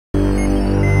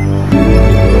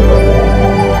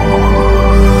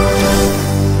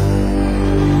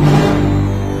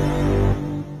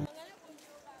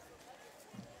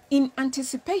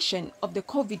anticipation of the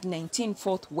COVID-19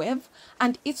 fourth wave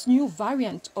and its new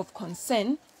variant of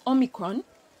concern, Omicron,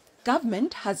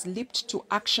 government has leaped to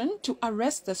action to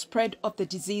arrest the spread of the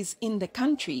disease in the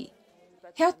country.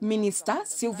 Health Minister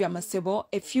SYLVIA Masebo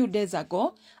a few days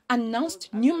ago announced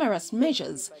numerous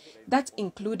measures that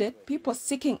included people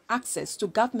seeking access to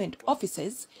government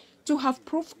offices to have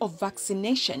proof of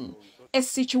vaccination, a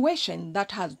situation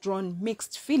that has drawn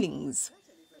mixed feelings.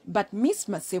 But Ms.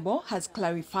 Masebo has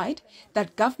clarified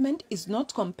that government is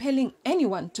not compelling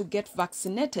anyone to get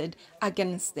vaccinated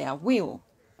against their will.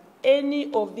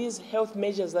 Any of these health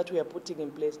measures that we are putting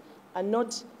in place are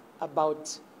not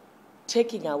about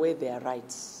taking away their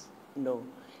rights. No.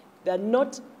 They're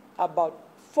not about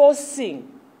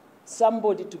forcing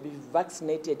somebody to be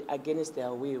vaccinated against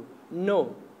their will.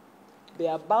 No.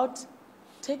 They're about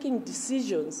taking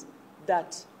decisions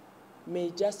that may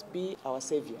just be our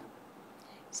savior.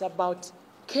 It's about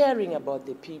caring about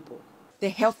the people. The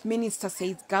health minister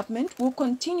says government will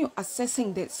continue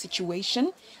assessing the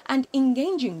situation and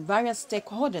engaging various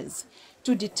stakeholders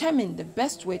to determine the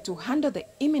best way to handle the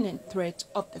imminent threat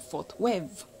of the fourth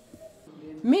wave.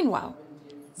 Meanwhile,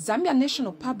 Zambia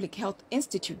National Public Health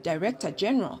Institute Director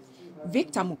General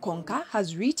Victor Mukonka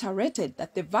has reiterated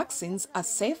that the vaccines are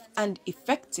safe and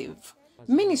effective.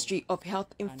 Ministry of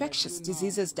Health Infectious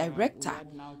Diseases Director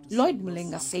Lloyd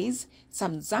Mulenga says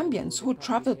some Zambians who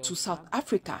traveled to South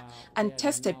Africa and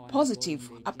tested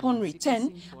positive upon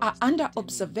return are under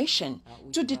observation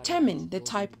to determine the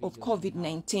type of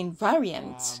COVID-19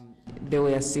 variant. They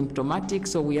were symptomatic,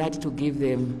 so we had to give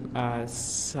them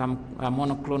some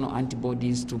monoclonal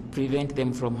antibodies to prevent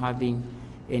them from having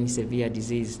any severe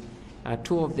disease.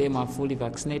 Two of them are fully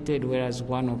vaccinated, whereas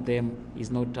one of them is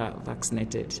not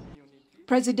vaccinated.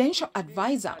 Presidential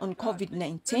advisor on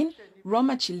COVID-19,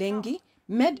 Roma Chilengi,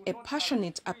 made a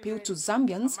passionate appeal to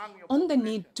Zambians on the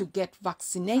need to get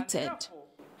vaccinated.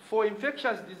 For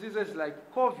infectious diseases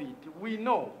like COVID, we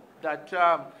know that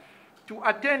to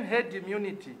attain herd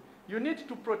immunity, you need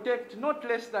to protect not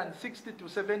less than 60 to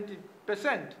 70%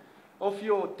 of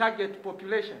your target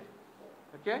population.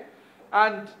 Okay?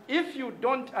 And if you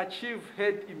don't achieve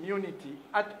herd immunity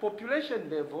at population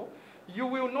level, you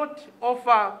will not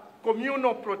offer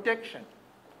communal protection.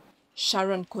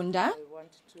 Sharon Kunda,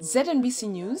 ZNBC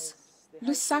News,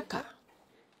 Lusaka.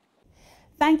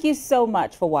 Thank you so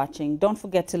much for watching. Don't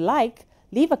forget to like,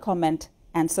 leave a comment,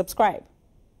 and subscribe.